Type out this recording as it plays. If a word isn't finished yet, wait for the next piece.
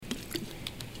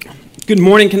Good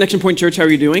morning, Connection Point Church. How are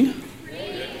you doing?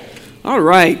 All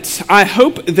right. I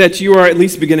hope that you are at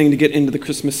least beginning to get into the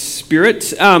Christmas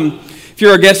spirit. If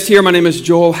you're a guest here, my name is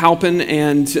Joel Halpin,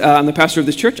 and I'm the pastor of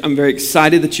this church. I'm very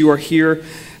excited that you are here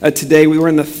today. We were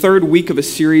in the third week of a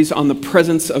series on the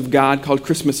presence of God called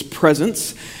Christmas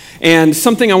Presents. And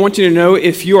something I want you to know,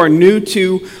 if you are new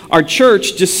to our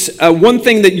church, just one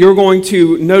thing that you're going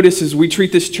to notice is we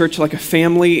treat this church like a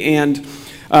family. And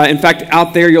in fact,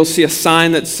 out there you'll see a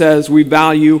sign that says we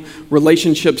value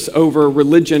relationships over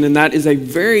religion. And that is a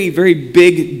very, very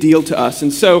big deal to us.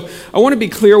 And so I want to be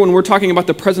clear when we're talking about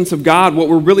the presence of God, what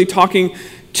we're really talking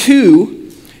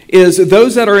to is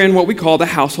those that are in what we call the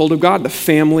household of God, the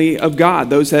family of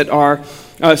God, those that are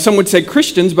some would say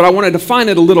Christians, but I want to define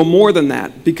it a little more than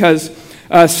that because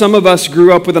some of us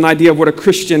grew up with an idea of what a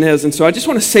Christian is. And so I just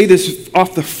want to say this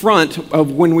off the front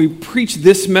of when we preach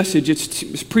this message,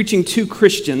 it's preaching to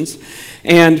Christians.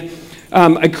 And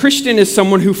a Christian is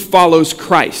someone who follows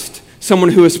Christ, someone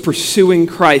who is pursuing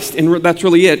Christ. And that's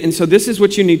really it. And so this is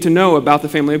what you need to know about the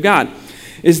family of God,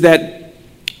 is that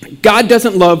God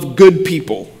doesn't love good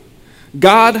people.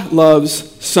 God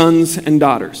loves sons and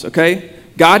daughters, okay?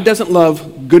 God doesn't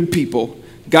love good people.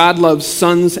 God loves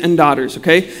sons and daughters,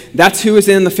 okay? That's who is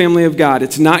in the family of God.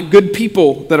 It's not good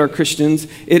people that are Christians.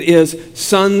 It is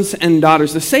sons and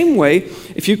daughters. The same way,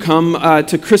 if you come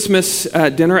to Christmas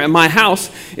dinner at my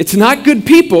house, it's not good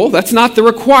people. That's not the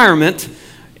requirement.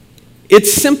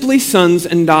 It's simply sons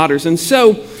and daughters. And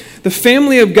so the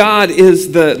family of God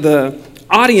is the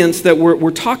audience that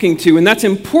we're talking to, and that's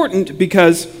important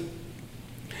because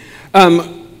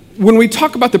when we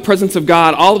talk about the presence of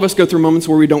God, all of us go through moments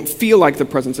where we don't feel like the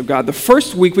presence of God. The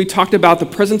first week we talked about the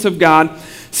presence of God.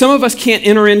 Some of us can't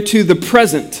enter into the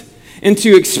present,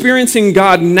 into experiencing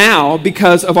God now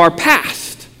because of our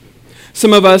past.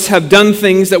 Some of us have done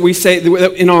things that we say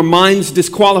that in our minds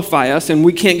disqualify us, and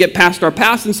we can't get past our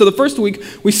past. And so the first week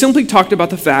we simply talked about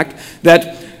the fact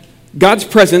that God's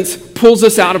presence pulls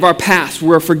us out of our past.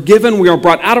 We're forgiven. We are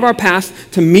brought out of our past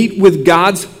to meet with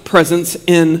God's presence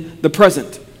in the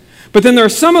present. But then there are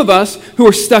some of us who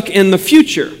are stuck in the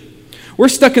future. We're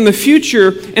stuck in the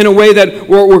future in a way that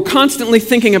we're constantly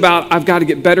thinking about, I've got to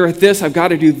get better at this, I've got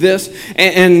to do this.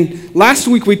 And last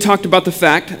week we talked about the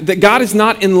fact that God is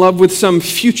not in love with some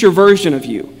future version of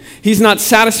you. He's not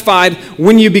satisfied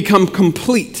when you become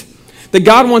complete. That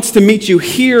God wants to meet you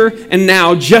here and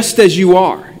now just as you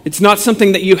are. It's not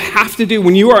something that you have to do.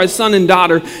 When you are a son and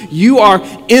daughter, you are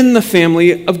in the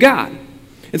family of God.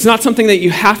 It's not something that you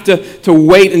have to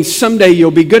wait and someday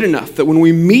you'll be good enough. That when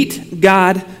we meet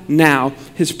God now,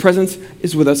 His presence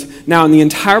is with us. Now, and the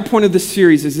entire point of this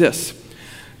series is this.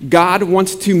 God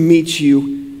wants to meet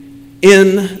you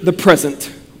in the present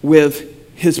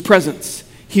with His presence.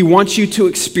 He wants you to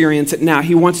experience it now.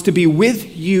 He wants to be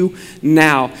with you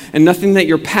now. And nothing that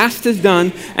your past has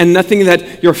done and nothing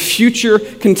that your future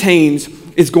contains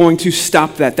is going to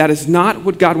stop that. That is not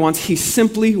what God wants. He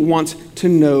simply wants to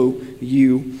know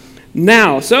you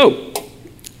now. So,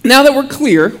 now that we're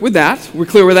clear with that,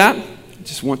 I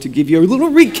just want to give you a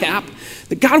little recap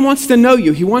that God wants to know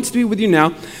you. He wants to be with you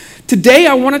now. Today,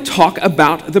 I want to talk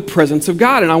about the presence of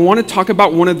God, and I want to talk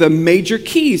about one of the major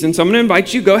keys. And so I'm going to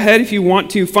invite you, go ahead if you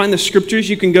want to find the scriptures.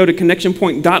 You can go to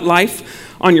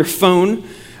connectionpoint.life on your phone,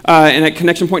 and at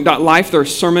connectionpoint.life, there are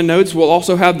sermon notes. We'll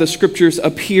also have the scriptures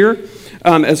up here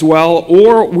as well,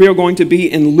 or we are going to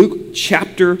be in Luke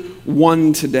chapter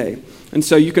 1 today. And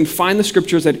so you can find the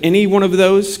scriptures at any one of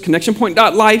those,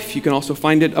 connectionpoint.life. You can also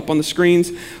find it up on the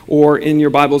screens or in your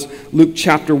Bibles, Luke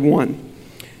chapter 1.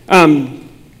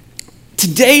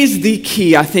 Today is the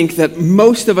key, I think, that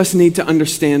most of us need to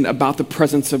understand about the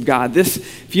presence of God.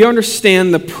 If you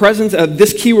understand the presence of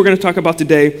this key we're going to talk about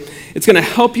today, it's going to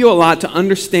help you a lot to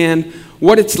understand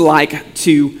what it's like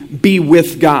to be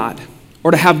with God, or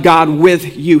to have God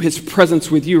with you, His presence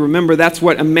with you. Remember, that's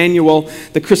what Emmanuel,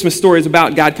 the Christmas story, is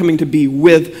about, God coming to be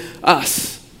with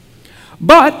us.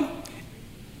 But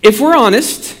if we're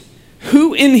honest,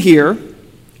 who in here,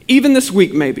 even this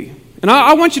week maybe, and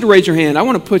I want you to raise your hand. I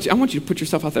want you to put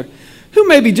yourself out there. Who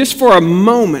maybe just for a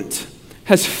moment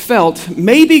has felt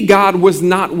maybe God was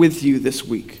not with you this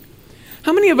week?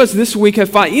 How many of us this week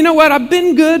have thought, you know what, I've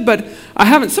been good, but I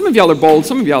haven't. Some of y'all are bold.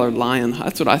 Some of y'all are lying.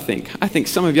 That's what I think. I think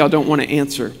some of y'all don't want to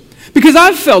answer. Because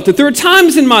I've felt it. There are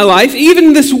times in my life,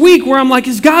 even this week, where I'm like,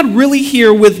 is God really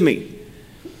here with me?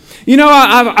 You know,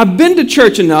 I've been to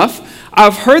church enough.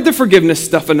 I've heard the forgiveness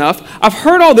stuff enough. I've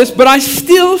heard all this, but I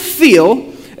still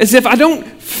feel as if I don't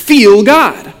feel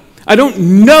God. I don't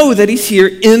know that He's here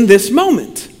in this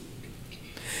moment.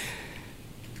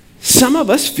 Some of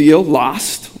us feel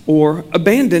lost or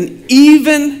abandoned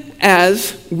even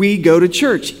as we go to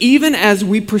church, even as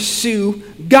we pursue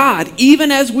God,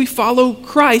 even as we follow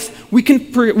Christ, we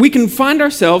can find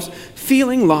ourselves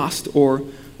feeling lost or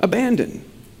abandoned.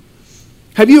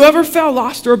 Have you ever felt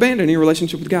lost or abandoned in your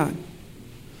relationship with God?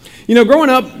 You know, growing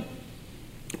up,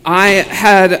 I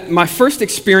had my first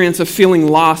experience of feeling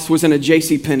lost was in a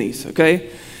JCPenney's,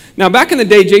 okay? Now, back in the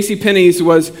day, JCPenney's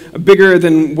was bigger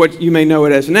than what you may know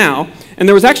it as now, and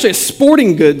there was actually a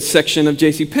sporting goods section of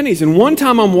JCPenney's, and one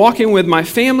time I'm walking with my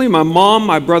family, my mom,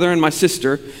 my brother, and my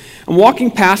sister. I'm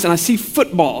walking past, and I see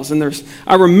footballs, and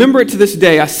I remember it to this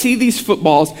day. I see these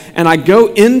footballs, and I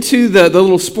go into the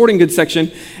little sporting goods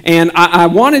section, and I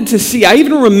wanted to see, I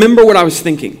even remember what I was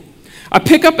thinking. I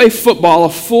pick up a football, a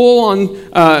full-on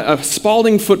a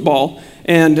Spalding football,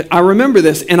 and I remember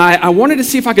this, and I wanted to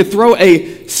see if I could throw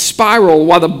a spiral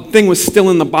while the thing was still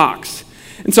in the box.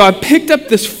 And so I picked up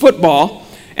this football,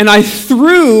 and I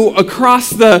threw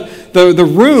across the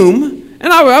room,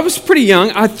 and I was pretty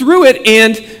young. I threw it,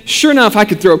 and sure enough, I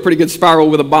could throw a pretty good spiral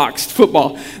with a boxed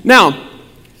football. Now,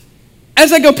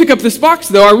 as I go pick up this box,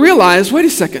 though, I realized, wait a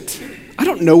second, I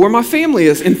don't know where my family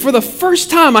is. And for the first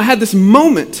time, I had this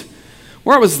moment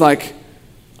where I was like,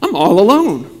 I'm all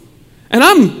alone. And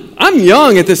I'm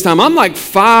young at this time. I'm like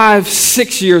 5,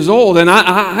 6 years old, and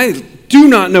I do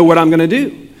not know what I'm going to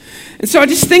do. And so I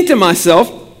just think to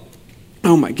myself,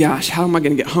 oh my gosh, how am I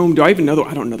going to get home? Do I even know?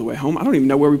 I don't know the way home. I don't even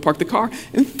know where we park the car.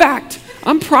 In fact,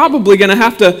 I'm probably going to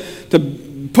have to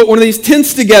put one of these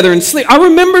tents together and sleep. I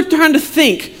remember trying to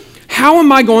think, how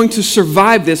am I going to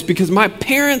survive this? Because my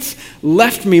parents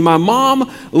left me, my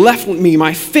mom left me,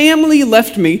 my family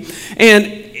left me, and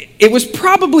it was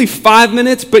probably 5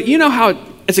 minutes, but you know how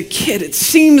as a kid it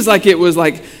seems like it was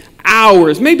like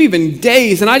hours, maybe even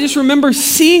days, and I just remember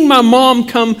seeing my mom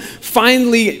come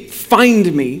finally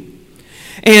find me,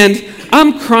 and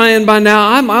I'm crying by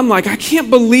now. I'm like, I can't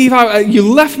believe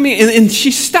you left me, and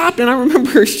she stopped, and I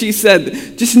remember she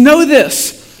said, just know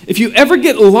this, if you ever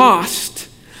get lost,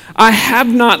 I have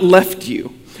not left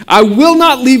you. I will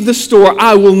not leave the store.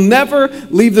 I will never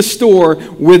leave the store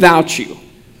without you.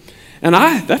 And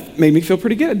that made me feel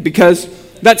pretty good because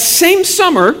that same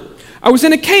summer, I was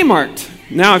in a Kmart.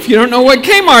 Now, if you don't know what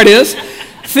Kmart is,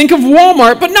 think of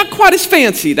Walmart, but not quite as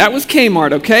fancy. That was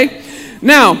Kmart, okay?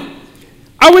 Now,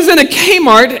 I was in a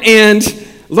Kmart, and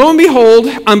lo and behold,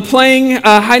 I'm playing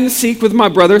hide and seek with my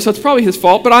brother, so it's probably his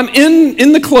fault, but I'm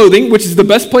in the clothing, which is the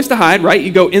best place to hide, right?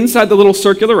 You go inside the little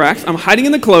circular racks. I'm hiding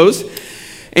in the clothes,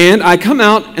 and I come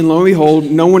out, and lo and behold,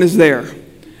 no one is there.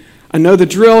 I know the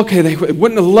drill. Okay, they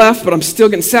wouldn't have left, but I'm still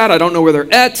getting sad. I don't know where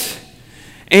they're at.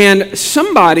 And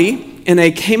somebody in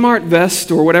a Kmart vest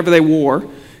or whatever they wore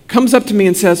comes up to me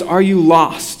and says, "Are you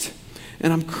lost?"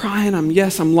 And I'm crying.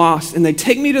 I'm lost. And they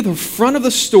take me to the front of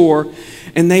the store,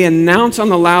 and they announce on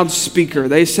the loudspeaker.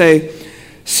 They say,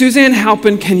 "Suzanne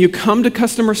Halpin, can you come to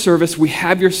customer service? We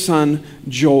have your son,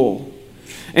 Joel."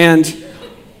 And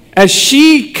as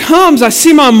she comes, I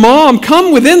see my mom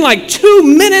come within like 2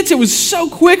 minutes. It was so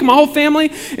quick, my whole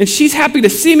family. And she's happy to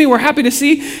see me. We're happy to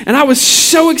see. And I was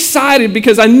so excited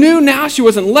because I knew now she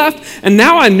wasn't left. And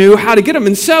now I knew how to get them.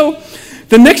 And so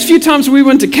the next few times we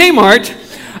went to Kmart,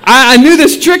 I knew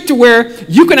this trick to where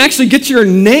you can actually get your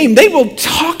name. They will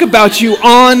talk about you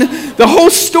on the whole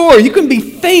store. You can be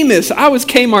famous. I was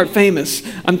Kmart famous,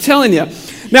 I'm telling you.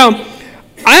 Now,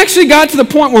 I actually got to the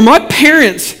point where my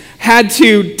parents had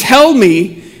to tell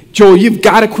me, "Joel, you've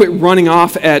got to quit running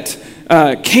off at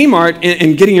Kmart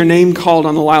and getting your name called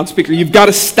on the loudspeaker. You've got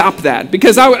to stop that."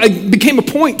 Because I became a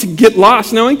point to get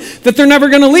lost knowing that they're never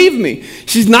going to leave me.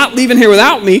 She's not leaving here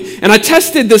without me. And I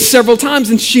tested this several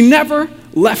times, and she never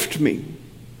left me.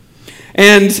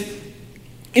 And,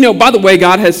 you know, by the way,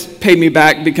 God has paid me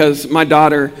back because my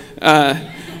daughter,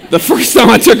 the first time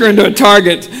I took her into a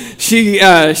Target,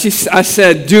 I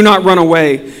said, "Do not run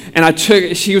away." And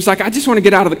she was like, "I just want to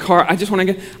get out of the car.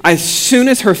 As soon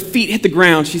as her feet hit the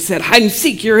ground, she said, "Hide and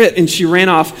seek, you're it." And she ran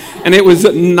off, and it was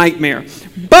a nightmare.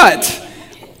 But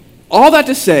all that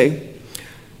to say,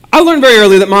 I learned very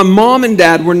early that my mom and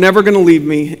dad were never going to leave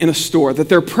me in a store, that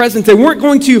their presence, they weren't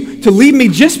going to leave me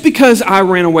just because I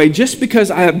ran away, just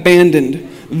because I abandoned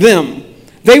them.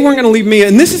 They weren't going to leave me.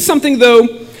 And this is something, though,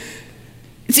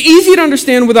 it's easy to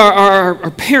understand with our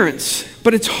parents,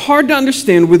 but it's hard to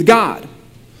understand with God.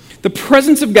 The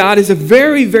presence of God is a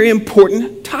very, very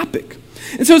important topic.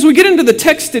 And so as we get into the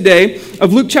text today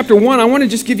of Luke chapter 1, I want to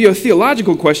just give you a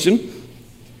theological question.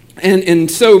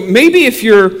 And so maybe if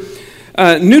you're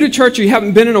new to church or you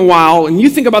haven't been in a while and you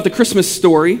think about the Christmas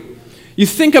story, you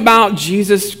think about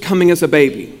Jesus coming as a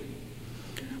baby.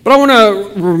 But I want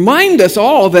to remind us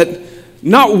all that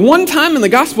not one time in the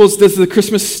Gospels does the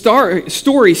Christmas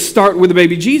story start with the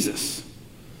baby Jesus.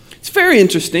 It's very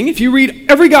interesting. If you read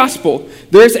every Gospel,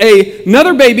 there's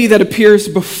another baby that appears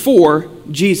before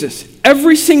Jesus.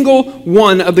 Every single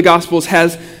one of the Gospels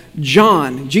has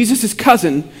John, Jesus'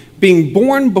 cousin, being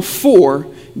born before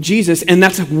Jesus, and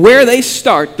that's where they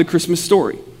start the Christmas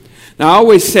story. Now, I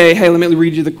always say, hey, let me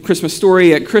read you the Christmas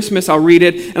story at Christmas. I'll read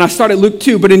it, and I start at Luke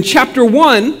 2. But in chapter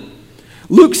 1,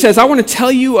 Luke says, I want to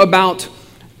tell you about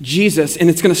Jesus, and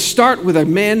it's going to start with a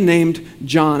man named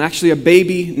John, actually a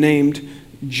baby named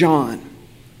John.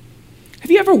 Have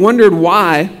you ever wondered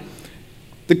why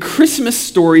the Christmas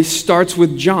story starts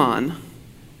with John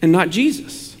and not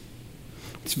Jesus?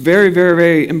 It's very, very,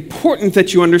 very important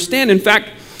that you understand. In fact,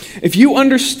 if you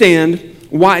understand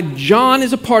why John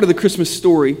is a part of the Christmas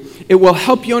story, it will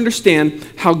help you understand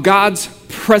how God's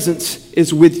presence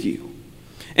is with you.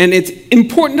 And it's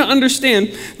important to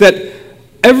understand that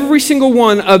every single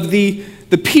one of the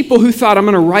people who thought, I'm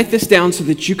going to write this down so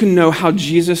that you can know how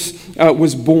Jesus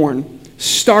was born,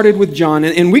 started with John.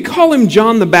 And we call him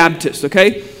John the Baptist,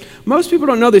 okay? Most people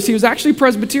don't know this. He was actually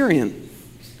Presbyterian.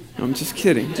 I'm just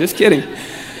kidding, just kidding.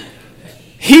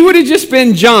 He would have just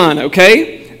been John,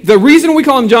 okay? The reason we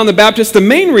call him John the Baptist, the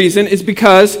main reason, is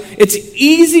because it's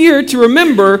easier to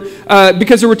remember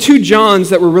because there were two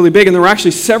Johns that were really big, and there were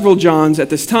actually several Johns at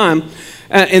this time.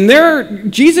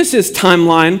 In Jesus'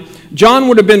 timeline, John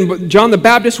the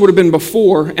Baptist would have been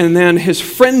before, and then his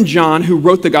friend John, who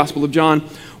wrote the Gospel of John,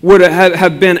 would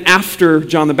have been after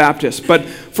John the Baptist. But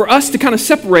for us to kind of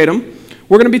separate them,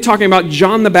 we're going to be talking about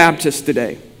John the Baptist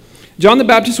today. John the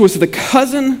Baptist was the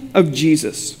cousin of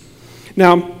Jesus.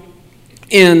 Now,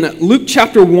 in Luke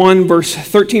chapter 1, verse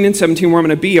 13 and 17, where I'm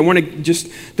going to be, I want to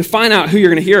just define out who you're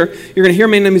going to hear. You're going to hear a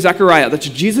man named Zechariah. That's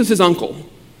Jesus' uncle.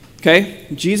 Okay?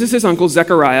 Jesus' uncle,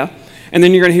 Zechariah. And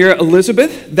then you're going to hear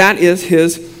Elizabeth. That is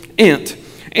his aunt.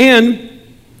 And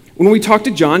when we talk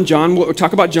to John, we'll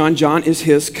talk about John. John is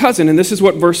his cousin. And this is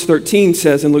what verse 13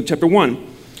 says in Luke chapter 1.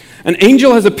 An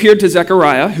angel has appeared to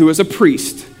Zechariah, who is a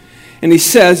priest. And he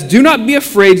says, do not be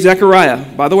afraid, Zechariah.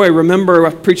 By the way, remember, I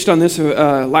preached on this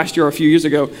last year or a few years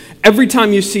ago. Every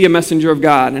time you see a messenger of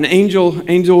God, an angel,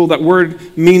 that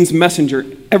word means messenger.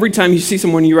 Every time you see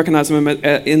someone, you recognize them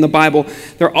in the Bible,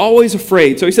 they're always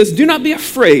afraid. So he says, do not be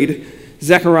afraid,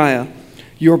 Zechariah.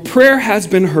 Your prayer has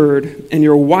been heard, and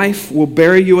your wife will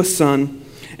bear you a son,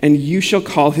 and you shall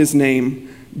call his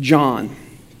name John.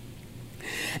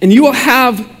 And you will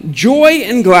have joy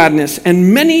and gladness,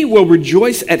 and many will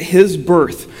rejoice at his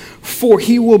birth, for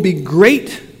he will be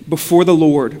great before the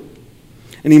Lord,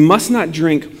 and he must not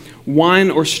drink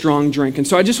wine or strong drink. And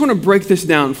so I just want to break this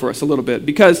down for us a little bit,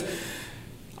 because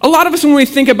a lot of us, when we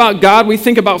think about God, we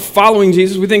think about following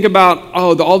Jesus, we think about,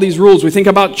 all these rules, we think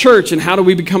about church, and how do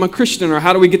we become a Christian, or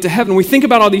how do we get to heaven? We think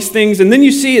about all these things, and then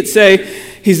you see it say,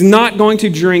 he's not going to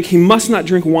drink, he must not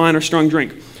drink wine or strong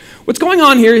drink. What's going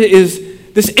on here is,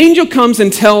 this angel comes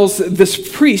and tells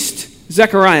this priest,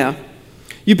 Zechariah,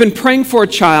 you've been praying for a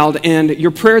child and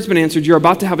your prayer has been answered. You're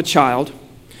about to have a child.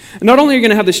 And not only are you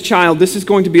going to have this child, this is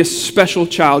going to be a special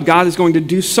child. God is going to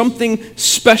do something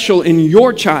special in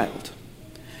your child.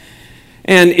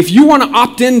 And if you want to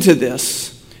opt into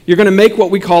this, you're going to make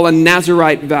what we call a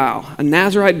Nazirite vow. A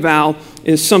Nazirite vow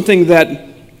is something that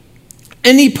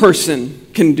any person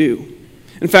can do.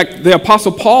 In fact, the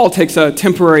Apostle Paul takes a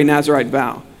temporary Nazirite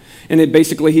vow. And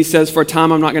he says, for a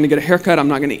time, I'm not going to get a haircut, I'm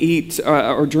not going to eat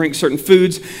or drink certain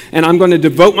foods, and I'm going to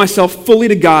devote myself fully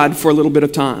to God for a little bit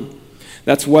of time.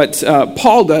 That's what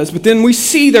Paul does. But then we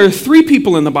see there are three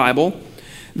people in the Bible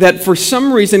that for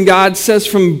some reason God says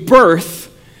from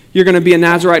birth, you're going to be a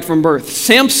Nazirite from birth.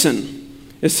 Samson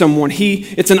is someone.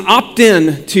 It's an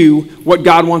opt-in to what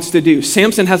God wants to do.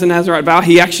 Samson has a Nazirite vow.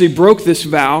 He actually broke this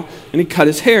vow, and he cut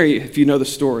his hair, if you know the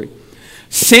story.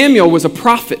 Samuel was a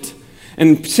prophet.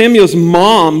 And Samuel's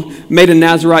mom made a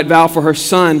Nazirite vow for her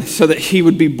son so that he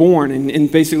would be born,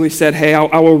 and basically said, hey,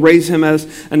 I will raise him as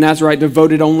a Nazirite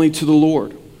devoted only to the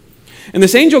Lord. And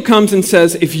this angel comes and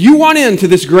says, if you want into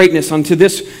this greatness, onto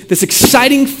this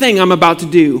exciting thing I'm about to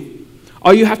do,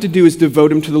 all you have to do is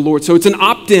devote him to the Lord. So it's an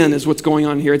opt-in is what's going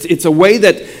on here. It's a way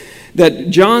that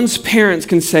John's parents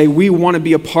can say, we want to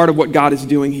be a part of what God is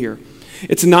doing here.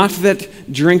 It's not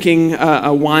that drinking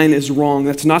a wine is wrong.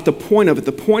 That's not the point of it.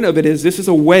 The point of it is this is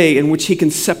a way in which he can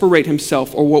separate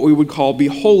himself, or what we would call be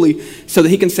holy, so that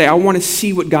he can say, I want to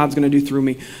see what God's going to do through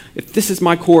me. If this is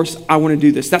my course, I want to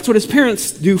do this. That's what his parents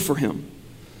do for him.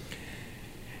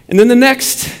 And then the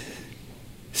next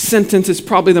sentence is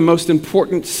probably the most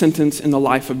important sentence in the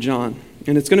life of John,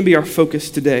 and it's going to be our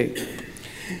focus today.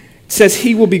 It says,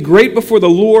 he will be great before the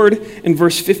Lord in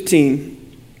verse 15.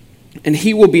 and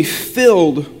he will be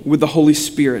filled with the Holy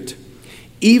Spirit,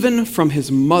 even from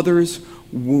his mother's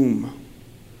womb.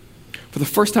 For the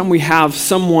first time, we have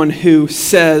someone who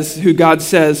God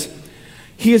says,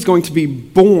 he is going to be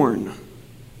born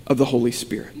of the Holy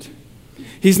Spirit.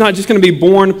 He's not just going to be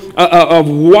born of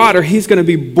water, he's going to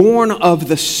be born of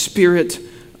the Spirit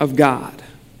of God.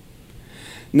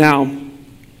 Now,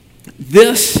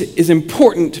 this is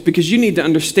important because you need to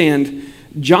understand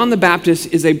John the Baptist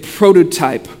is a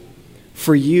prototype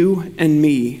for you and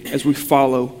me as we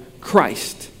follow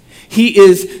Christ. He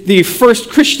is the first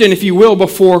Christian, if you will,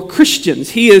 before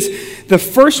Christians. He is the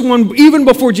first one, even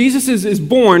before Jesus is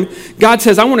born. God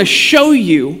says, I want to show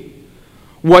you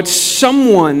what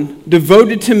someone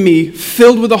devoted to me,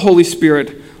 filled with the Holy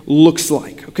Spirit, looks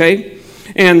like, okay?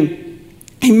 And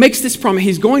he makes this promise.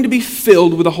 He's going to be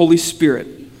filled with the Holy Spirit.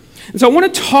 And so I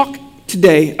want to talk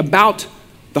today about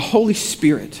the Holy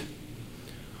Spirit.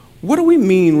 What do we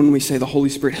mean when we say the Holy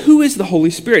Spirit? Who is the Holy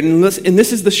Spirit? And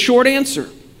this is the short answer.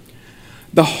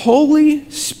 The Holy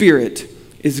Spirit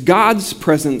is God's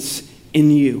presence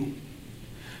in you.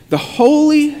 The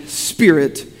Holy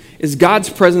Spirit is God's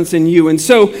presence in you. And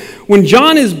so when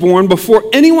John is born, before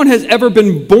anyone has ever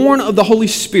been born of the Holy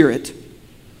Spirit,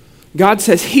 God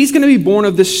says he's going to be born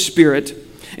of this Spirit,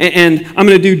 and I'm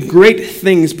going to do great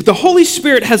things. But the Holy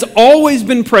Spirit has always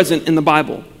been present in the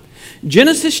Bible.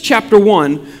 Genesis chapter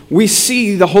 1, we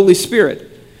see the Holy Spirit.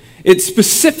 It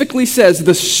specifically says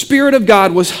the Spirit of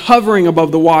God was hovering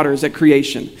above the waters at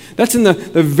creation. That's in the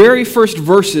very first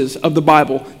verses of the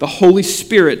Bible. The Holy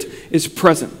Spirit is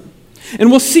present. And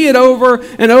we'll see it over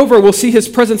and over. We'll see his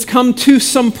presence come to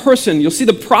some person. You'll see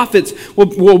the prophets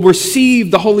will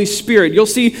receive the Holy Spirit. You'll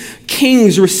see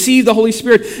kings receive the Holy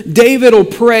Spirit. David will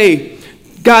pray,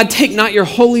 God, take not your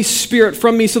Holy Spirit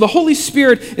from me. So the Holy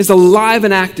Spirit is alive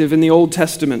and active in the Old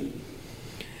Testament.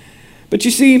 But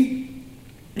you see,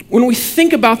 when we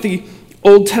think about the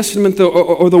Old Testament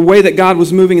or the way that God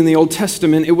was moving in the Old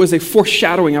Testament, it was a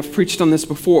foreshadowing. I've preached on this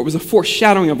before. It was a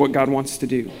foreshadowing of what God wants to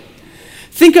do.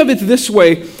 Think of it this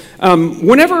way.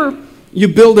 Whenever you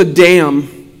build a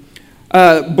dam,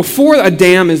 before a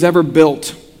dam is ever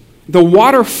built, the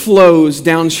water flows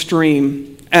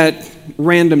downstream at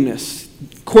randomness,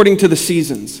 according to the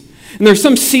seasons. And there's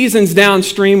some seasons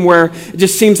downstream where it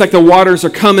just seems like the waters are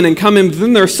coming and coming. But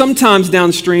then there's sometimes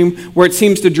downstream where it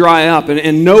seems to dry up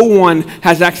and no one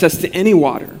has access to any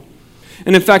water.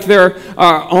 And in fact, there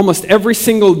are almost every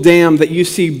single dam that you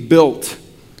see built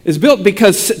is built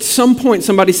because at some point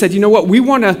somebody said, you know what, we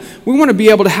want to be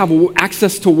able to have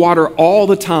access to water all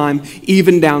the time,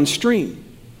 even downstream.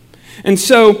 And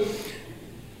so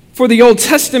for the Old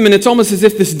Testament, it's almost as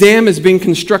if this dam is being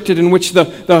constructed in which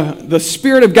the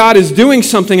Spirit of God is doing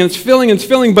something and it's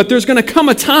filling, but there's going to come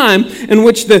a time in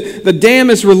which the dam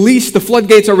is released, the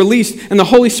floodgates are released, and the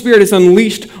Holy Spirit is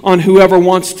unleashed on whoever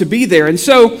wants to be there. And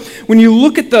so when you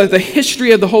look at the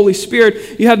history of the Holy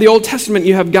Spirit, you have the Old Testament,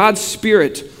 you have God's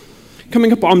Spirit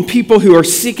coming up on people who are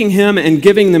seeking him and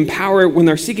giving them power when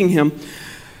they're seeking him.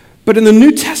 But in the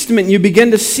New Testament, you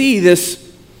begin to see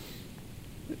this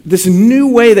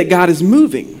new way that God is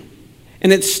moving.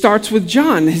 And it starts with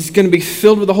John. He's going to be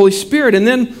filled with the Holy Spirit. And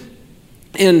then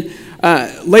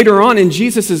later on in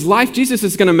Jesus' life, Jesus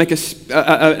is going to make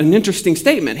an interesting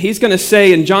statement. He's going to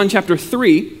say in John chapter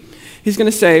 3, he's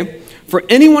going to say, for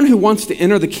anyone who wants to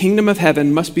enter the kingdom of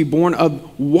heaven must be born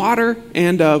of water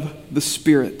and of the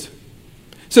Spirit.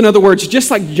 So in other words,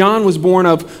 just like John was born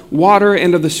of water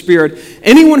and of the Spirit,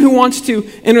 anyone who wants to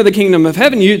enter the kingdom of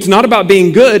heaven, it's not about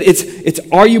being good, it's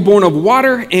are you born of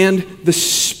water and the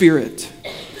Spirit?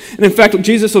 And in fact,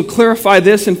 Jesus will clarify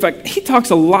this. In fact, he talks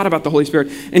a lot about the Holy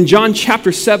Spirit. In John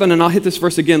chapter 7, and I'll hit this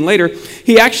verse again later,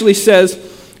 he actually says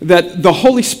that the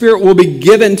Holy Spirit will be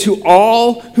given to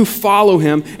all who follow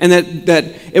him, and that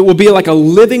it will be like a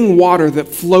living water that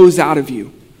flows out of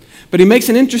you. But he makes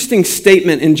an interesting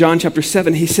statement in John chapter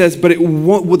 7. He says, but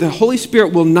the Holy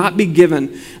Spirit will not be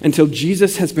given until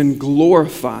Jesus has been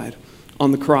glorified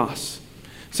on the cross.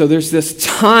 So there's this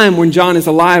time when John is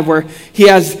alive where he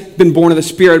has been born of the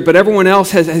Spirit, but everyone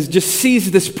else has just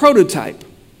seized this prototype.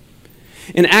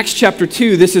 In Acts chapter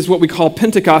 2, this is what we call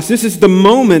Pentecost. This is the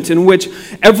moment in which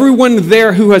everyone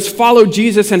there who has followed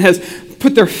Jesus and has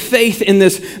put their faith in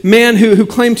this man who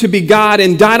claimed to be God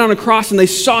and died on a cross, and they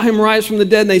saw him rise from the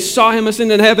dead, and they saw him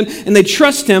ascend into heaven, and they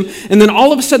trust him, and then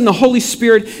all of a sudden the Holy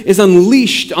Spirit is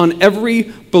unleashed on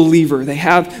every believer. They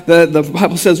have, the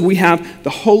Bible says we have the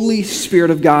Holy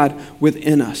Spirit of God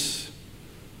within us.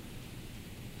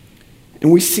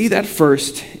 And we see that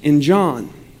first in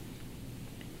John.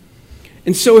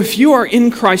 And so if you are in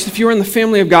Christ, if you are in the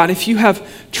family of God, if you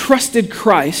have trusted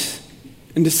Christ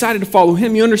and decided to follow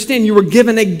him, you understand you were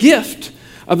given a gift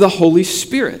of the Holy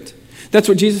Spirit. That's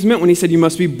what Jesus meant when he said you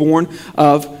must be born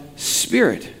of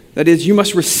Spirit. That is, you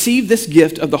must receive this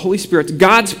gift of the Holy Spirit.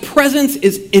 God's presence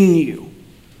is in you.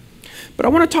 But I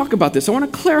want to talk about this. I want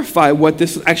to clarify what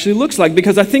this actually looks like,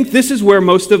 because I think this is where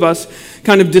most of us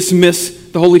kind of dismiss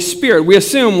the Holy Spirit. We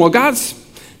assume, well, God's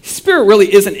Spirit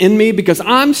really isn't in me because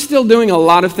I'm still doing a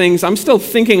lot of things. I'm still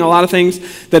thinking a lot of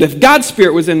things that if God's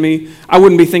Spirit was in me, I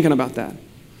wouldn't be thinking about that.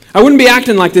 I wouldn't be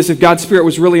acting like this if God's Spirit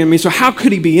was really in me, so how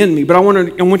could he be in me? But I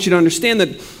want you to understand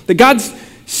that God's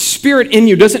Spirit in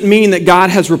you doesn't mean that God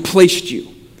has replaced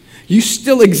you. You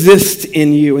still exist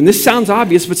in you. And this sounds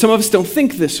obvious, but some of us don't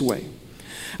think this way.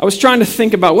 I was trying to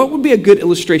think about what would be a good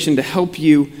illustration to help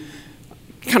you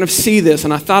kind of see this.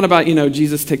 And I thought about,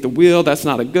 Jesus take the wheel. That's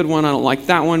not a good one. I don't like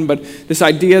that one. But this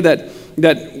idea that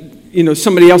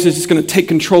somebody else is just going to take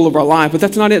control of our life. But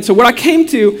that's not it. So what I came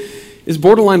to is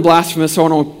borderline blasphemous, so I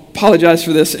want to apologize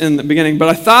for this in the beginning. But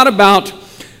I thought about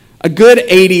a good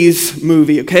 80s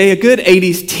movie, okay? A good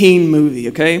 80s teen movie,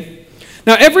 okay?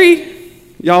 Now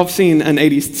y'all have seen an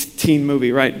 80s teen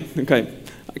movie, right? Okay.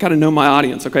 I got to know my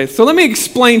audience, okay? So let me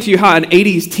explain to you how an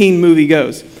 80s teen movie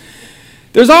goes.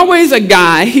 There's always a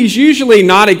guy. He's usually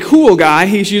not a cool guy.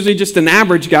 He's usually just an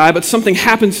average guy, but something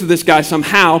happens to this guy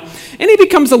somehow, and he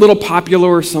becomes a little popular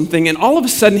or something, and all of a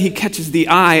sudden he catches the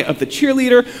eye of the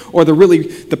cheerleader or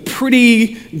the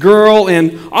pretty girl,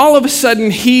 and all of a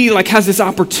sudden he has this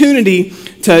opportunity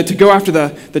to go after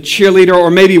the cheerleader or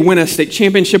maybe win a state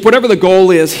championship, whatever the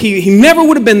goal is. He never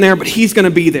would have been there, but he's going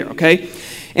to be there, okay?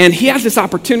 And he has this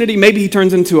opportunity. Maybe he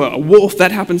turns into a wolf.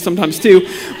 That happens sometimes too.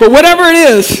 But whatever it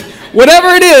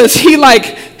is, he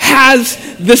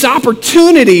has this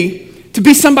opportunity to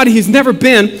be somebody he's never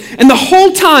been. And the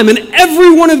whole time, in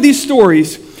every one of these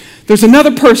stories, there's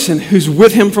another person who's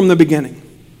with him from the beginning.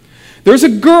 There's a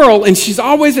girl, and she's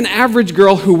always an average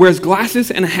girl who wears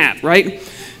glasses and a hat, right?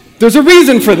 There's a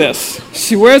reason for this.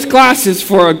 She wears glasses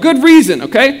for a good reason,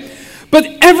 okay? But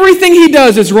everything he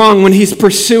does is wrong when he's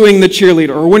pursuing the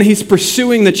cheerleader or when he's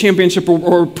pursuing the championship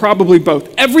or probably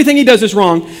both. Everything he does is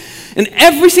wrong. And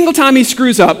every single time he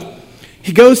screws up,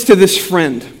 he goes to this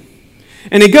friend.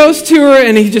 And he goes to her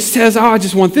and he just says, I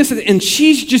just want this. And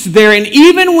she's just there. And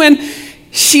even when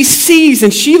she sees,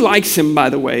 and she likes him, by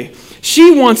the way,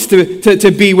 she wants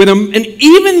to be with him. And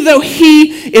even though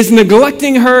he is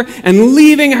neglecting her and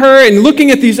leaving her and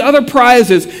looking at these other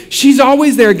prizes, she's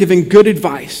always there giving good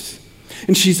advice.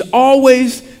 And she's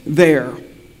always there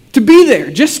to be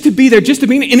there, just to be there, just to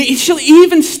be there. And she'll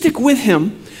even stick with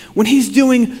him when he's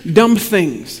doing dumb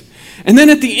things. And then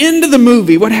at the end of the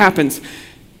movie, what happens?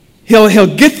 He'll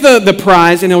get the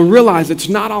prize and he'll realize it's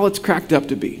not all it's cracked up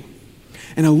to be.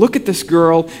 And he'll look at this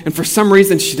girl, and for some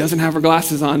reason, she doesn't have her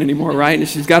glasses on anymore, right? And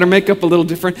she's got her makeup a little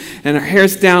different, and her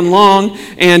hair's down long,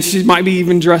 and she might be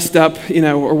even dressed up,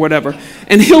 or whatever.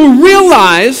 And he'll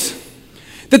realize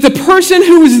that the person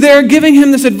who was there giving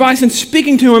him this advice and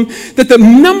speaking to him, that the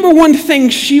number one thing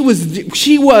she was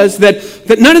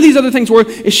that none of these other things were,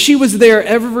 is she was there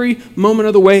every moment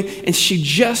of the way, and she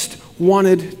just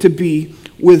wanted to be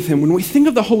with him. When we think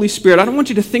of the Holy Spirit, I don't want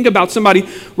you to think about somebody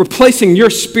replacing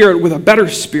your spirit with a better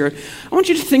spirit. I want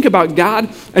you to think about God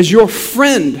as your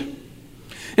friend.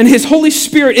 And his Holy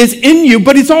Spirit is in you,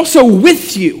 but he's also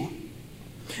with you.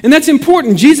 And that's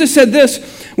important. Jesus said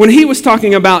this when he was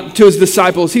talking about to his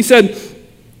disciples. He said,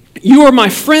 you are my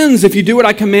friends if you do what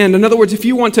I command. In other words, if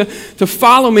you want to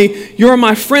follow me, you are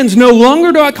my friends. No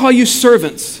longer do I call you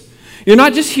servants. You're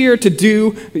not just here to do,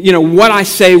 what I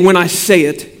say when I say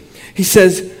it. He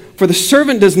says, for the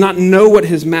servant does not know what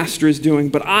his master is doing,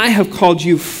 but I have called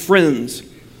you friends,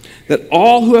 that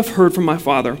all that I have heard from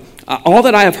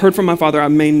my Father, I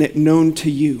have made known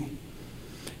to you.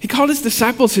 He called his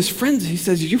disciples his friends. He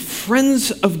says, you're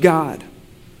friends of God.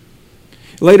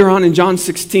 Later on in John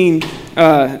 16,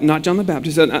 not John the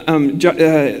Baptist,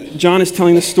 John is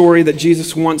telling the story that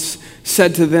Jesus once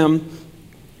said to them.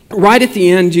 Right at the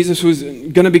end, Jesus was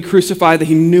going to be crucified, that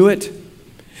he knew it.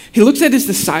 He looks at his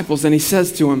disciples and he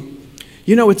says to them,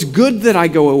 it's good that I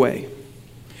go away.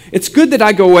 It's good that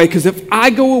I go away because if I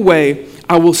go away,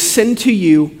 I will send to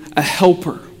you a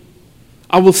helper.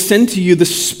 I will send to you the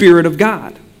Spirit of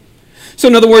God. So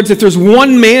in other words, if there's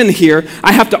one man here,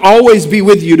 I have to always be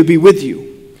with you to be with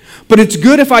you. But it's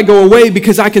good if I go away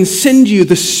because I can send you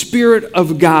the Spirit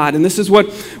of God. And this is what,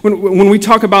 when we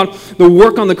talk about the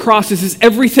work on the cross, this is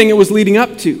everything it was leading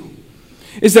up to.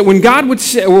 Is that when God would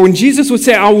say, or when Jesus would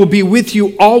say, I will be with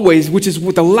you always, which is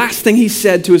what the last thing he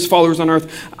said to his followers on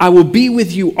earth, I will be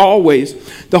with you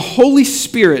always. The Holy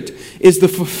Spirit is the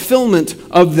fulfillment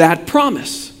of that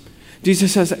promise.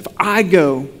 Jesus says, if I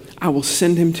go, I will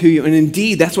send him to you. And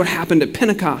indeed, that's what happened at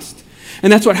Pentecost.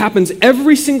 And that's what happens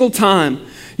every single time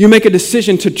you make a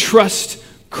decision to trust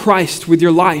Christ with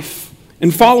your life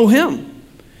and follow him.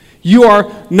 You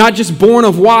are not just born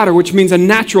of water, which means a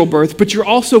natural birth, but you're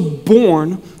also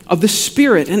born of the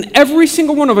Spirit. And every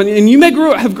single one of them, and you may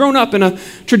have grown up in a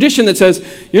tradition that says,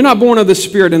 you're not born of the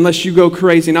Spirit unless you go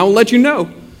crazy. And I will let you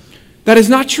know, that is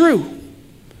not true.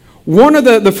 One of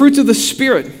the fruits of the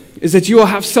Spirit is that you will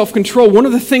have self-control. One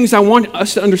of the things I want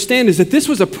us to understand is that this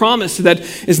was a promise that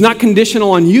is not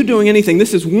conditional on you doing anything.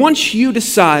 This is once you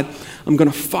decide, I'm going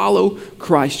to follow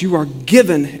Christ, you are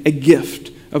given a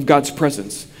gift of God's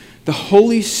presence. The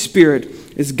Holy Spirit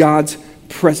is God's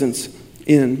presence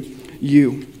in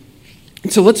you.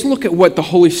 And so let's look at what the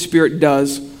Holy Spirit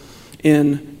does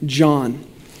in John.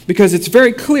 Because it's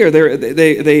very clear,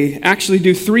 they actually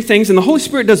do three things, and the Holy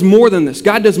Spirit does more than this.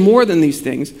 God does more than these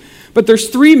things. But there's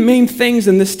three main things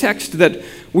in this text that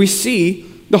we see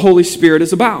the Holy Spirit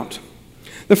is about.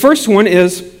 The first one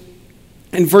is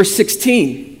in verse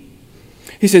 16.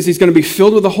 He says he's going to be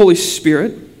filled with the Holy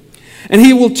Spirit, and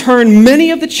he will turn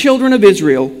many of the children of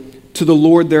Israel to the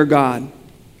Lord their God.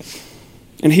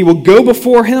 And he will go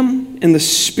before him in the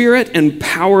spirit and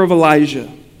power of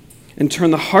Elijah, and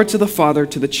turn the hearts of the father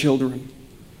to the children.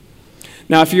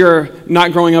 Now, if you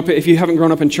haven't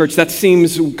grown up in church, that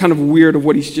seems kind of weird of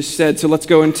what he's just said. So let's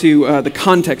go into the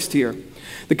context here.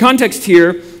 The context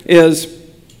here is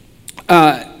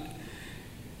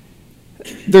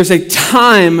there's a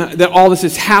time that all this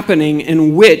is happening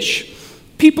in which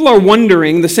people are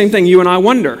wondering the same thing you and I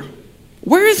wonder.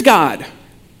 Where is God?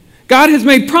 God has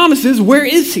made promises. Where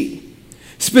is he?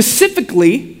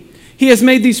 Specifically, he has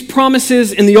made these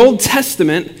promises in the Old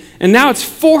Testament, and now it's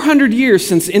 400 years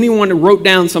since anyone wrote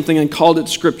down something and called it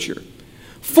Scripture.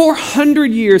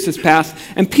 400 years has passed,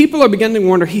 and people are beginning to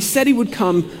wonder, he said he would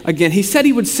come again. He said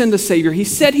he would send a Savior. He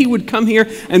said he would come here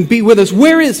and be with us.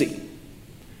 Where is he?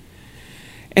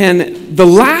 And the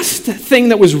last thing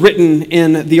that was written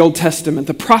in the Old Testament,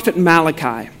 the prophet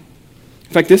Malachi. In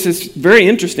fact, this is very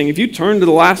interesting. If you turn to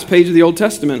the last page of the Old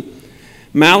Testament,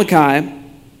 Malachi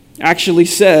actually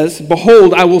says,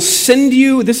 behold, I will send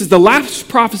you, this is the last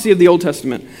prophecy of the Old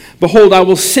Testament. Behold, I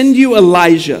will send you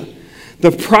Elijah,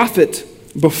 the prophet,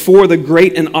 before the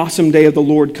great and awesome day of the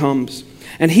Lord comes.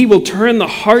 And he will turn the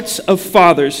hearts of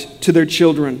fathers to their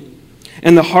children,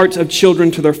 and the hearts of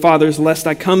children to their fathers, lest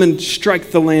I come and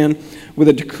strike the land with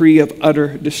a decree of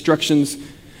utter destruction.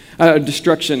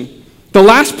 The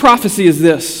last prophecy is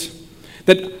this,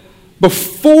 that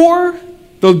before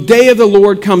the day of the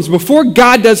Lord comes, before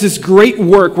God does his great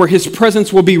work where his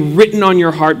presence will be written on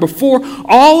your heart, before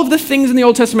all of the things in the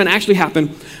Old Testament actually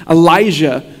happen,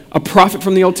 Elijah, a prophet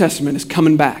from the Old Testament, is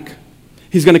coming back.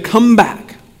 He's going to come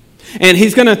back. And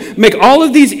he's going to make all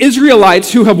of these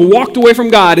Israelites who have walked away from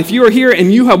God, if you are here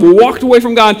and you have walked away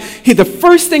from God, the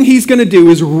first thing he's going to do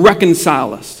is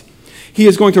reconcile us. He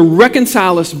is going to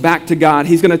reconcile us back to God.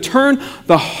 He's going to turn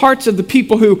the hearts of the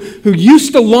people who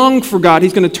used to long for God.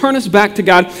 He's going to turn us back to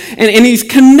God. And he's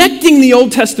connecting the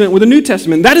Old Testament with the New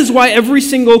Testament. That is why every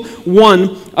single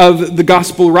one of the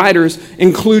gospel writers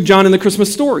include John in the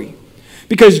Christmas story.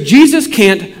 Because Jesus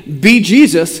can't be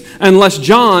Jesus unless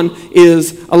John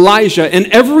is Elijah. And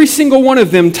every single one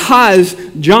of them ties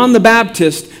John the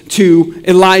Baptist to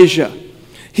Elijah.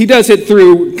 He does it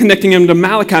through connecting him to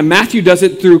Malachi. Matthew does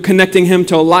it through connecting him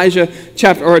to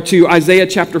to Isaiah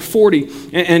chapter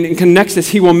 40, and connects us.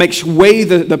 He will make way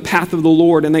the path of the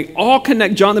Lord. And they all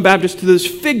connect John the Baptist to this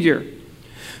figure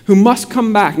who must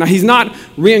come back. Now, he's not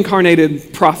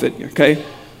reincarnated prophet, okay?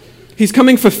 He's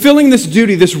coming fulfilling this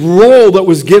duty, this role that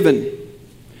was given.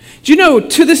 Do you know,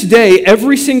 to this day,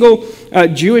 every single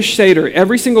Jewish Seder,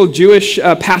 every single Jewish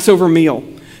Passover meal,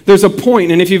 there's a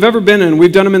point, and if you've ever been in,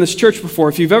 we've done them in this church before,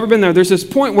 if you've ever been there, there's this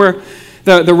point where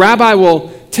the rabbi will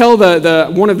tell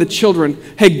one of the children,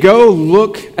 hey, go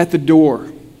look at the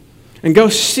door and go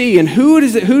see. And who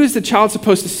is the child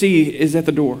supposed to see is at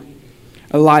the door?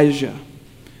 Elijah.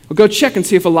 Well, go check and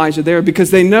see if Elijah's there, because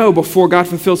they know before God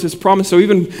fulfills his promise. So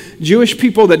even Jewish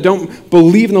people that don't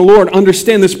believe in the Lord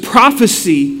understand this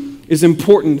prophecy is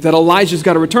important, that Elijah's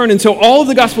got to return. And so all of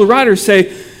the gospel writers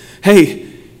say, hey,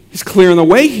 he's clearing the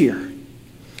way here.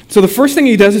 So the first thing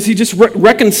he does is he just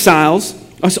reconciles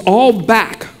us all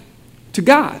back to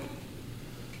God.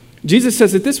 Jesus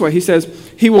says it this way. He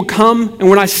says, he will come, and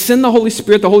when I send the Holy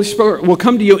Spirit will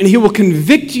come to you, and he will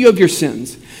convict you of your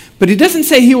sins. But he doesn't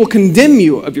say he will condemn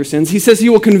you of your sins. He says he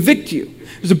will convict you.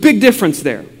 There's a big difference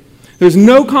there. There's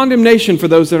no condemnation for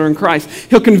those that are in Christ.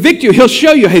 He'll convict you. He'll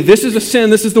show you, hey, this is a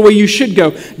sin. This is the way you should go.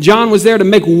 John was there to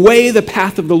make way the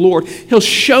path of the Lord. He'll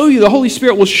show you. The Holy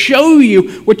Spirit will show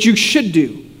you what you should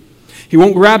do. He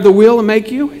won't grab the wheel and make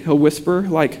you. He'll whisper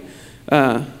like,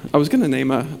 I was going to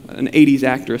name an 80s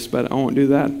actress, but I won't do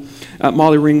that.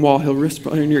 Molly Ringwald, he'll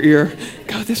whisper in your ear,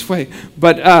 go this way.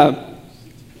 But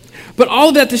all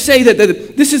of that to say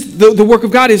that this is the work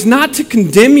of God is not to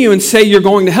condemn you and say you're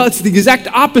going to hell. It's the exact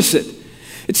opposite.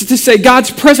 It's to say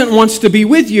God's presence wants to be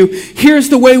with you. Here's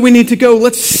the way we need to go.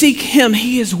 Let's seek him.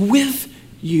 He is with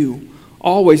you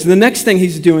always. The next thing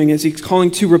he's doing is he's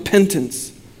calling to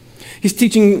repentance. He's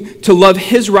teaching to love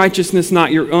his righteousness,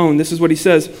 not your own. This is what he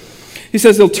says. He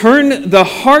says he'll turn the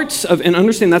hearts of, and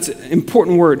understand that's an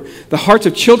important word, the hearts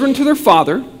of children to their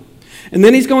father, and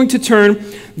then he's going to turn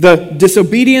the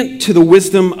disobedient to the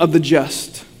wisdom of the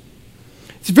just.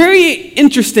 It's very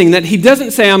interesting that he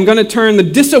doesn't say, I'm going to turn the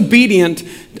disobedient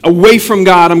away from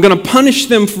God. I'm going to punish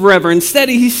them forever. Instead,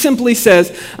 he simply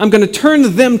says, I'm going to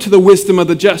turn them to the wisdom of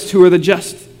the just. Who are the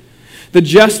just? The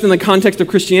just in the context of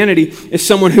Christianity is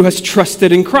someone who has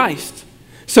trusted in Christ.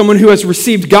 Someone who has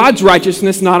received God's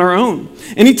righteousness, not our own.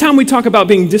 Anytime we talk about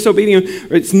being disobedient,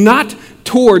 it's not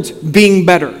towards being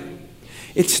better.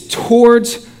 It's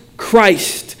towards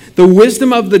Christ. The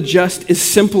wisdom of the just is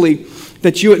simply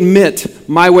that you admit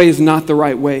my way is not the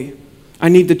right way. I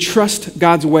need to trust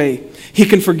God's way. He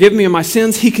can forgive me of my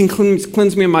sins. He can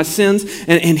cleanse me of my sins.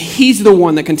 And he's the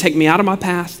one that can take me out of my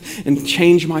past and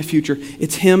change my future.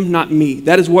 It's him, not me.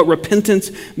 That is what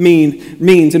repentance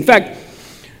means. In fact,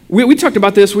 we talked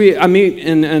about this. I meet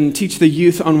and teach the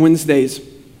youth on Wednesdays.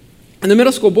 And the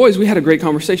middle school boys, we had a great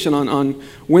conversation on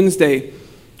Wednesday.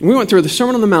 We went through the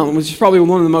Sermon on the Mount, which is probably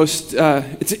one of the most,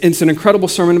 it's an incredible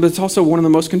sermon, but it's also one of the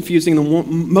most confusing and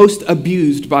most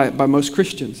abused by most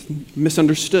Christians,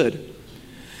 misunderstood.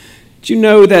 Do you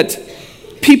know that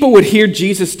people would hear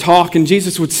Jesus talk and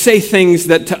Jesus would say things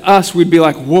that to us we'd be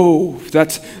like, whoa,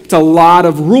 that's a lot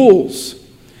of rules.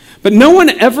 But no one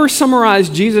ever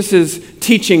summarized Jesus'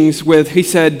 teachings with, he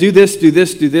said, do this, do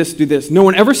this, do this, do this. No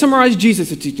one ever summarized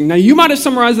Jesus' teaching. Now, you might have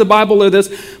summarized the Bible or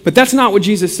this, but that's not what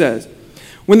Jesus says.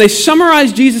 When they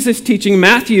summarize Jesus' teaching,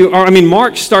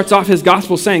 Mark starts off his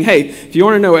gospel saying, hey, if you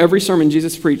want to know every sermon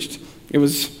Jesus preached, it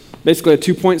was basically a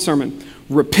 2-point sermon.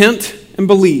 Repent and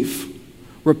believe.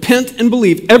 Repent and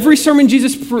believe. Every sermon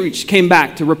Jesus preached came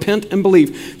back to repent and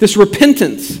believe. This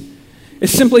repentance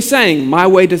is simply saying, my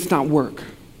way does not work.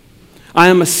 I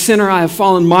am a sinner. I have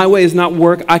fallen. My way does not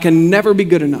work. I can never be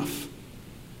good enough.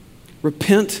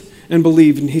 Repent and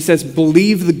believe. And he says,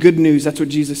 believe the good news. That's what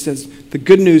Jesus says. The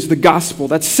good news, the gospel.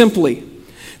 That's simply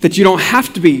that you don't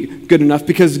have to be good enough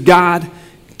because God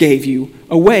gave you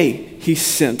a way. He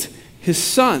sent his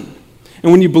son.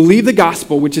 And when you believe the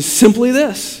gospel, which is simply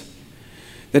this,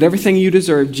 that everything you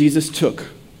deserve, Jesus took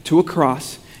to a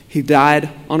cross. He died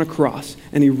on a cross,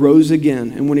 and he rose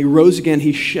again. And when he rose again,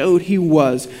 he showed he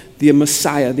was the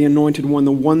Messiah, the anointed one,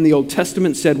 the one the Old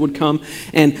Testament said would come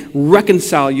and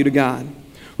reconcile you to God.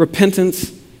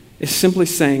 Repentance is simply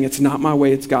saying, it's not my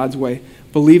way, it's God's way.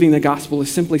 Believing the gospel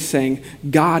is simply saying,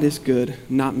 God is good,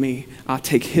 not me. I'll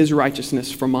take his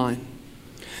righteousness for mine.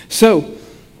 So,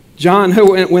 John,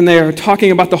 when they're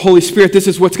talking about the Holy Spirit, this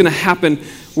is what's going to happen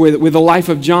with the life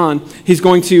of John. He's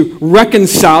going to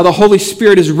reconcile. The Holy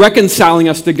Spirit is reconciling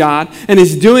us to God, and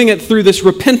is doing it through this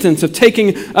repentance of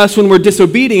taking us when we're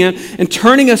disobedient and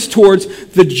turning us towards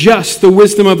the just, the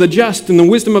wisdom of the just. And the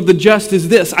wisdom of the just is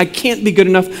this: I can't be good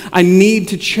enough. I need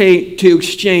to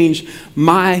exchange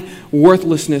my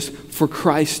worthlessness for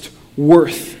Christ's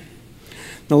worth.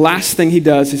 The last thing he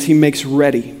does is he makes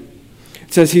ready.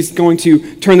 It says he's going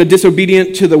to turn the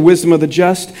disobedient to the wisdom of the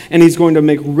just, and he's going to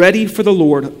make ready for the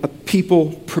Lord a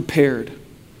people prepared.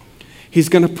 He's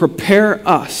going to prepare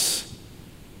us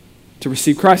to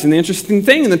receive Christ. And the interesting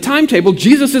thing, in the timetable,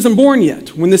 Jesus isn't born yet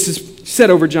when this is said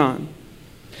over John.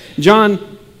 In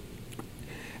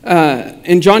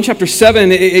John chapter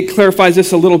 7, it clarifies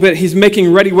this a little bit. He's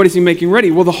making ready. What is he making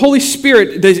ready? Well, the Holy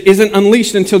Spirit isn't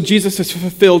unleashed until Jesus has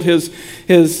fulfilled his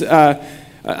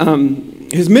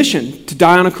mission to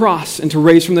die on a cross and to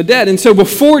raise from the dead. And so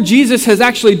before Jesus has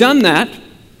actually done that,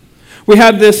 we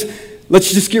have this,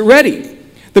 let's just get ready.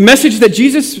 The message that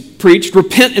Jesus preached,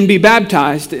 repent and be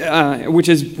baptized, which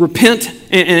is repent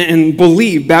and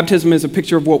believe. Baptism is a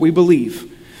picture of what we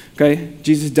believe. Okay?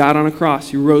 Jesus died on a cross.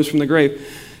 He rose from the grave.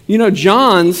 You know,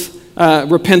 John's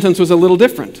repentance was a little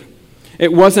different.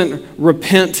 It wasn't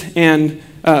repent and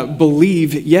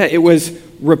believe yet. It was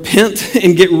repent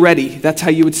and get ready. That's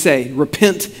how you would say.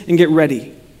 Repent and get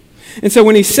ready. And so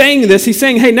when he's saying this, he's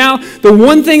saying, hey, now the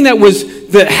one thing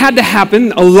that had to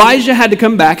happen, Elijah had to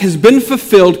come back, has been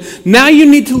fulfilled. Now you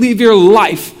need to leave your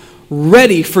life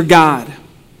ready for God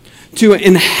to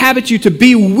inhabit you, to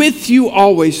be with you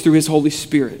always through his Holy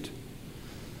Spirit.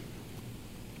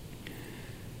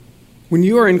 When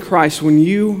you are in Christ, when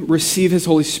you receive his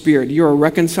Holy Spirit, you are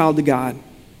reconciled to God.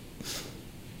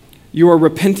 You are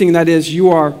repenting, that is, you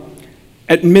are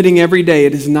admitting every day,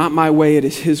 it is not my way, it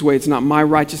is his way. It's not my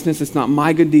righteousness, it's not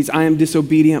my good deeds. I am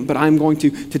disobedient, but I'm going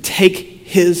to take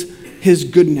his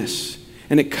goodness,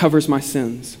 and it covers my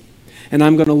sins. And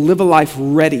I'm going to live a life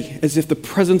ready, as if the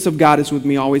presence of God is with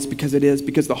me always, because it is,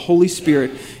 because the Holy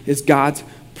Spirit is God's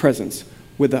presence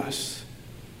with us.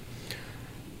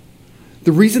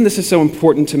 The reason this is so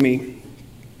important to me,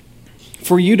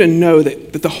 for you to know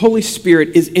that the Holy Spirit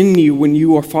is in you when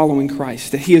you are following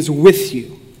Christ, that he is with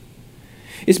you,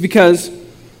 is because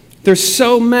there's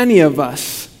so many of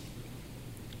us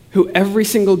who every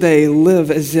single day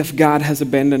live as if God has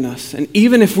abandoned us. And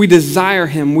even if we desire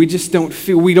him, we don't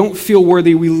feel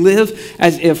worthy. We live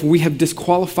as if we have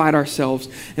disqualified ourselves,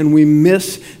 and we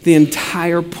miss the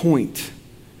entire point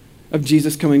of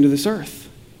Jesus coming to this earth.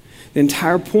 The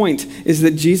entire point is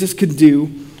that Jesus could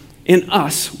do in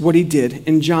us what he did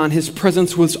in John. His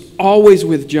presence was always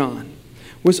with John.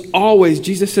 Was always.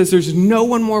 Jesus says there's no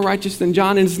one more righteous than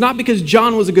John. And it's not because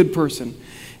John was a good person.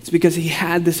 It's because he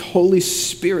had this Holy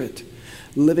Spirit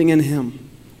living in him.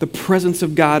 The presence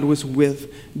of God was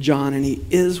with John, and he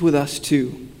is with us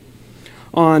too.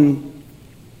 On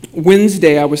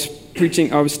Wednesday, I was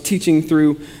teaching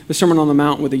through the Sermon on the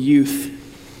Mount with the youth.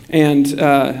 And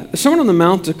the Sermon on the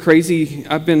Mount is crazy.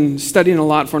 I've been studying a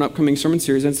lot for an upcoming sermon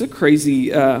series, and it's a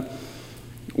crazy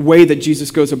way that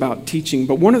Jesus goes about teaching.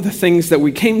 But one of the things that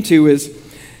we came to is,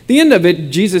 the end of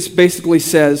it, Jesus basically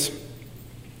says,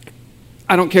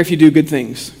 I don't care if you do good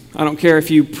things. I don't care if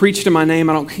you preach to my name.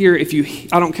 I don't care if you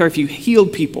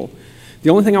healed people. The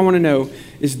only thing I want to know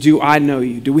is, do I know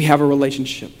you? Do we have a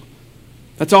relationship?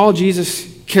 That's all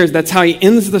Jesus cares. That's how he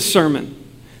ends the sermon.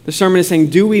 The sermon is saying,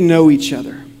 do we know each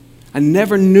other? I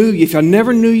never knew you. If I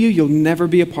never knew you, you'll never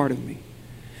be a part of me.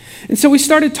 And so we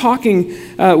started talking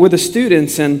with the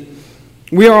students, and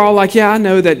we are all like, yeah, I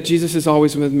know that Jesus is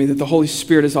always with me, that the Holy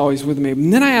Spirit is always with me.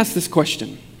 And then I asked this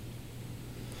question.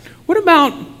 What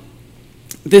about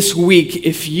this week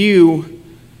if you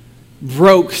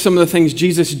broke some of the things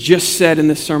Jesus just said in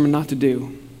this sermon not to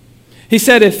do? He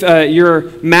said if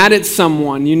you're mad at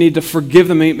someone, you need to forgive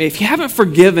them. If you haven't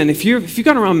forgiven, if you've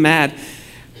gone around mad,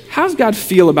 how does God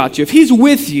feel about you? If he's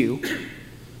with you,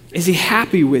 is he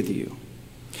happy with you?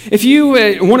 If you,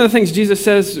 one of the things Jesus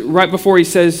says right before he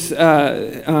says, before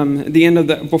the end of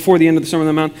the Sermon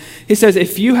on the Mount, he says,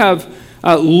 if you have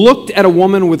looked at a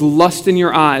woman with lust in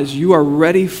your eyes, you are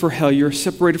ready for hell. You're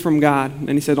separated from God.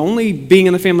 And he said, only being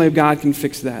in the family of God can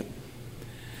fix that.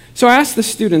 So I asked the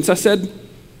students, I said,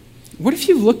 what if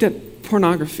you've looked at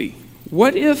pornography?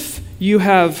 What if you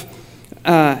have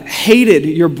hated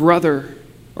your brother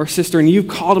or sister, and you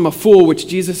called him a fool, which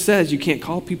Jesus says you can't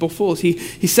call people fools. He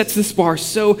sets this bar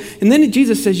so, and then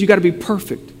Jesus says you got to be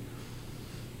perfect.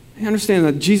 I understand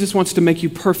that Jesus wants to make you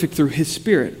perfect through his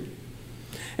Spirit.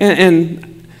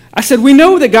 And I said, we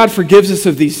know that God forgives us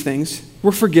of these things.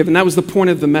 We're forgiven. That was the point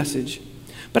of the message.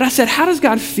 But I said, how does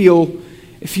God feel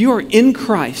if you are in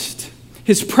Christ?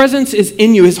 His presence is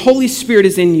in you. His Holy Spirit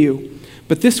is in you.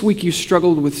 But this week you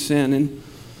struggled with sin, and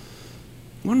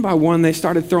one by one, they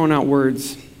started throwing out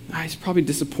words. He's probably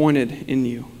disappointed in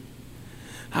you.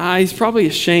 He's probably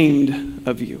ashamed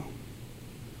of you.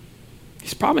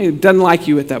 He's probably doesn't like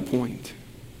you at that point.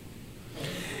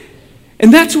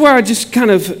 And that's where I just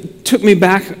kind of took me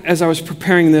back as I was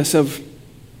preparing this of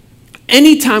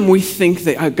anytime we think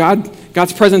that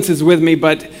God's presence is with me,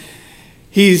 but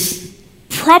he's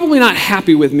probably not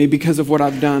happy with me because of what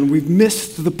I've done, we've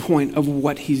missed the point of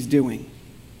what he's doing.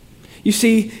 You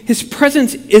see, his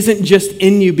presence isn't just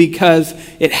in you because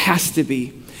it has to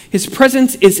be. His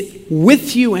presence is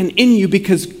with you and in you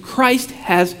because Christ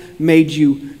has made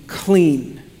you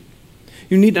clean.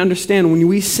 You need to understand when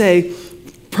we say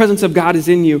presence of God is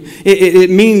in you, it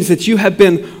means that you have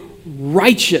been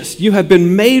righteous. You have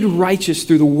been made righteous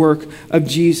through the work of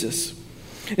Jesus.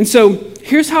 And so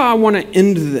here's how I want to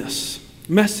end this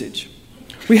message.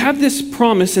 We have this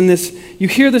promise in this, you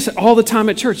hear this all the time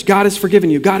at church. God has forgiven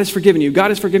you. God has forgiven you.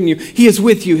 God has forgiven you. He is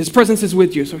with you. His presence is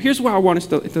with you. So here's where I want us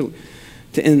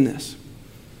to end this.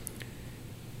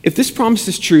 If this promise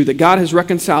is true, that God has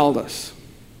reconciled us,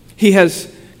 he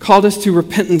has called us to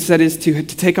repentance, that is to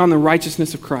take on the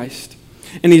righteousness of Christ,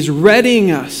 and he's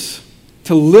readying us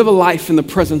to live a life in the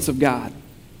presence of God,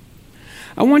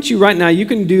 I want you right now, you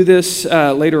can do this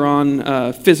later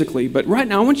on physically, but right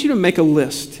now I want you to make a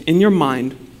list in your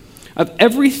mind of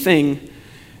everything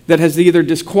that has either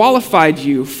disqualified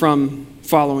you from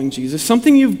following Jesus,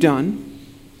 something you've done,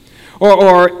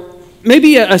 or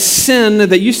maybe a sin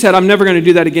that you said, I'm never going to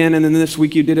do that again, and then this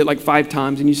week you did it like 5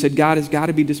 times, and you said, God has got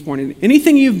to be disappointed.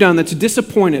 Anything you've done that's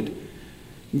disappointed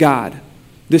God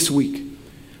this week,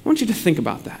 I want you to think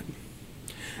about that.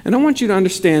 And I want you to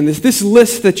understand this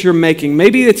list that you're making.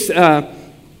 Maybe it's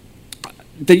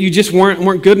that you just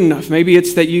weren't good enough. Maybe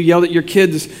it's that you yelled at your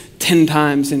kids 10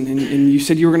 times and you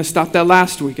said you were going to stop that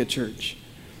last week at church.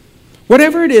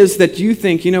 Whatever it is that you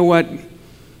think, you know what,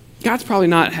 God's probably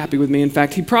not happy with me. In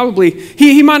fact, he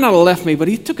might not have left me, but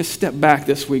he took a step back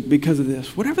this week because of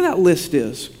this. Whatever that list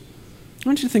is, I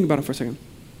want you to think about it for a second.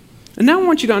 And now I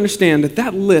want you to understand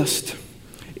that list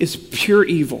is pure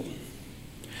evil.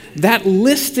 That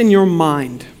list in your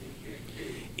mind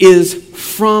is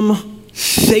from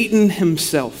Satan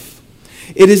himself.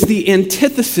 It is the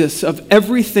antithesis of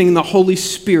everything the Holy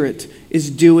Spirit is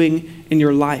doing in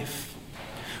your life.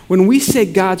 When we say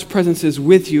God's presence is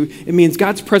with you, it means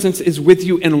God's presence is with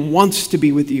you and wants to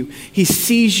be with you. He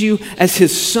sees you as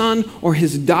his son or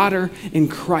his daughter in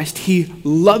Christ. He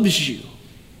loves you.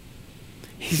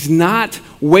 He's not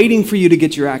waiting for you to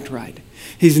get your act right.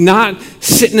 He's not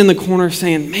sitting in the corner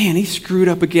saying, man, he screwed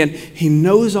up again. He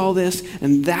knows all this,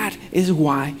 and that is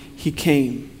why he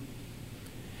came.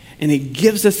 And he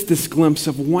gives us this glimpse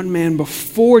of one man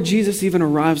before Jesus even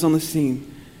arrives on the scene.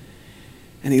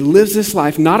 And he lives this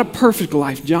life, not a perfect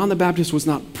life. John the Baptist was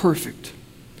not perfect,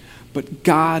 but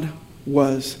God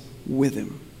was with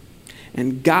him.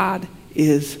 And God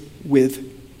is with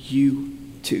you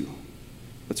too.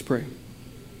 Let's pray.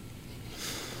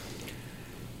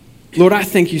 Lord, I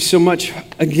thank you so much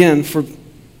again for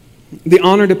the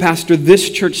honor to pastor this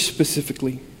church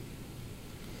specifically.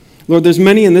 Lord, there's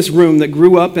many in this room that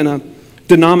grew up in a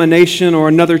denomination or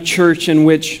another church in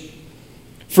which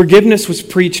forgiveness was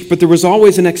preached, but there was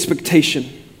always an expectation.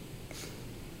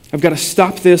 I've got to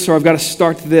stop this or I've got to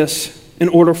start this in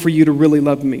order for you to really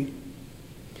love me.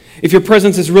 If your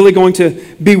presence is really going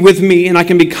to be with me and I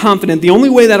can be confident, the only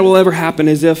way that will ever happen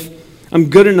is if I'm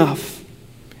good enough.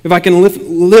 If I can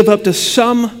live up to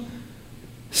some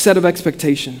set of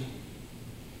expectation.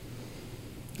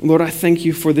 Lord, I thank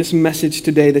you for this message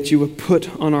today that you have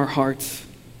put on our hearts.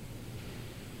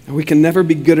 And we can never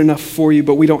be good enough for you,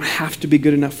 but we don't have to be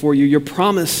good enough for you. Your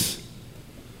promise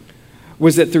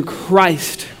was that through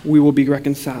Christ we will be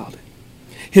reconciled.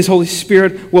 His Holy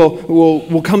Spirit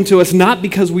will come to us not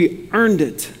because we earned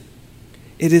it.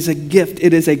 It is a gift.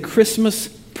 It is a Christmas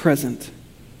present.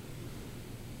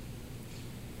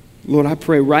 Lord, I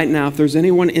pray right now, if there's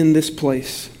anyone in this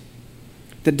place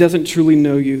that doesn't truly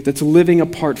know you, that's living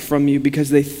apart from you because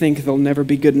they think they'll never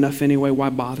be good enough anyway, why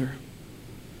bother?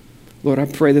 Lord, I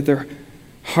pray that their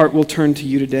heart will turn to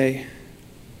you today.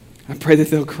 I pray that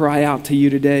they'll cry out to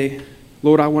you today.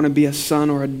 Lord, I want to be a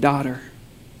son or a daughter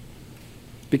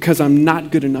because I'm not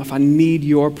good enough. I need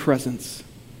your presence.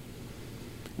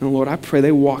 And Lord, I pray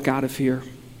they walk out of here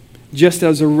just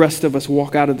as the rest of us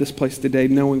walk out of this place today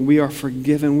knowing we are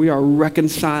forgiven, we are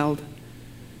reconciled,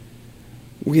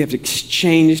 we have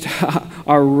exchanged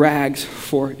our rags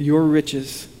for your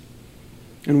riches,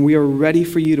 and we are ready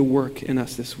for you to work in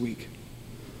us this week.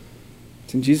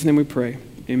 It's in Jesus' name we pray.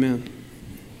 Amen.